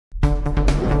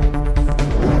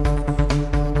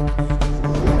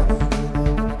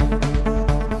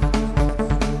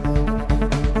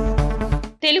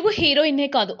తెలుగు హీరోయిన్నే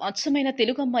కాదు, అచ్చమైన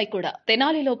తెలుగు అమ్మాయి కూడా.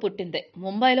 తెనాలిలో పుట్టిందే,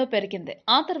 ముంబైలో పెరిగిందే.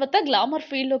 ఆ తర్వాత గ్లామర్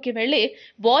ఫీల్డ్లోకి వెళ్లి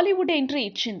బాలీవుడ్ ఎంట్రీ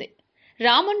ఇచ్చింది.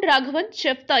 రామన్ రాఘవన్,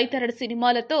 చెఫ్ తదితర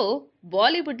సినిమాలతో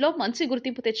బాలీవుడ్లో మంచి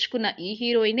గుర్తింపు తెచ్చుకున్న ఈ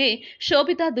హీరోయినే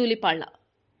శోభితా ధూళిపాళ్ల.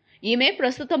 ఈమె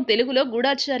ప్రస్తుతం తెలుగులో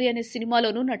గూఢాచారి అనే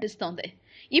సినిమాలోనూ నటిస్తోంది.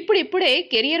 ఇప్పుడిప్పుడే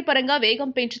కెరియర్ పరంగా వేగం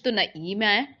పెంచుతున్న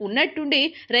ఈమె ఉన్నట్టుండి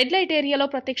రెడ్ లైట్ ఏరియాలో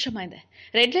ప్రత్యక్షమైంది.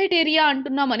 రెడ్ లైట్ ఏరియా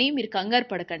అంటున్నామని మీరు కంగారు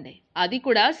పడకండి, అది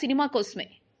కూడా సినిమా కోసమే.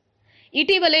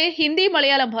 ఇటీవలే హిందీ,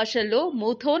 మలయాళం భాషల్లో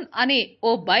మూథోన్ అనే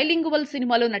ఓ బైలింగువల్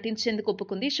సినిమాలో నటించేందుకు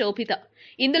ఒప్పుకుంది శోభిత.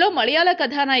 ఇందులో మలయాళ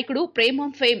కథానాయకుడు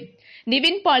ప్రేమం ఫేమ్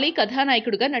నివిన్ పాళి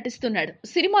కథానాయకుడిగా నటిస్తున్నాడు.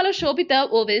 సినిమాలో శోభిత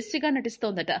ఓ వేశ్యగా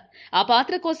నటిస్తోందట. ఆ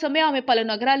పాత్ర కోసమే ఆమె పలు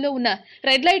నగరాల్లో ఉన్న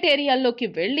రెడ్ లైట్ ఏరియాల్లోకి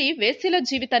వెళ్లి వేశ్యల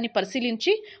జీవితాన్ని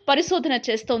పరిశీలించి పరిశోధన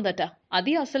చేస్తోందట.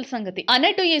 అది అసలు సంగతి.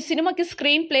 అన్నట్టు ఈ సినిమాకి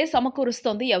స్క్రీన్ ప్లే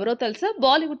సమకూరుస్తోంది ఎవరో తెలుసా?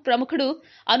 బాలీవుడ్ ప్రముఖుడు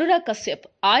అనురాగ్ కశ్యప్.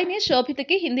 ఆయనే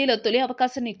శోభితకి హిందీలో తొలి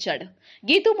అవకాశాన్ని ఇచ్చాడు.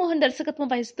 గీతూ మోహన్ దర్శకత్వం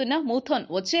వహిస్తున్న మూథోన్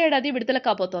వచ్చే ఏడాది విడుదల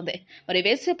కాబోతోంది. మరి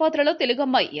వేశ్య పాత్రలో తెలుగు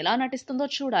అమ్మాయి ఎలా నటిస్తుందో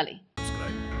చూడాలి.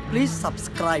 Please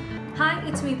subscribe. Hi,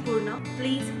 it's me Purna.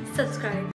 Please subscribe.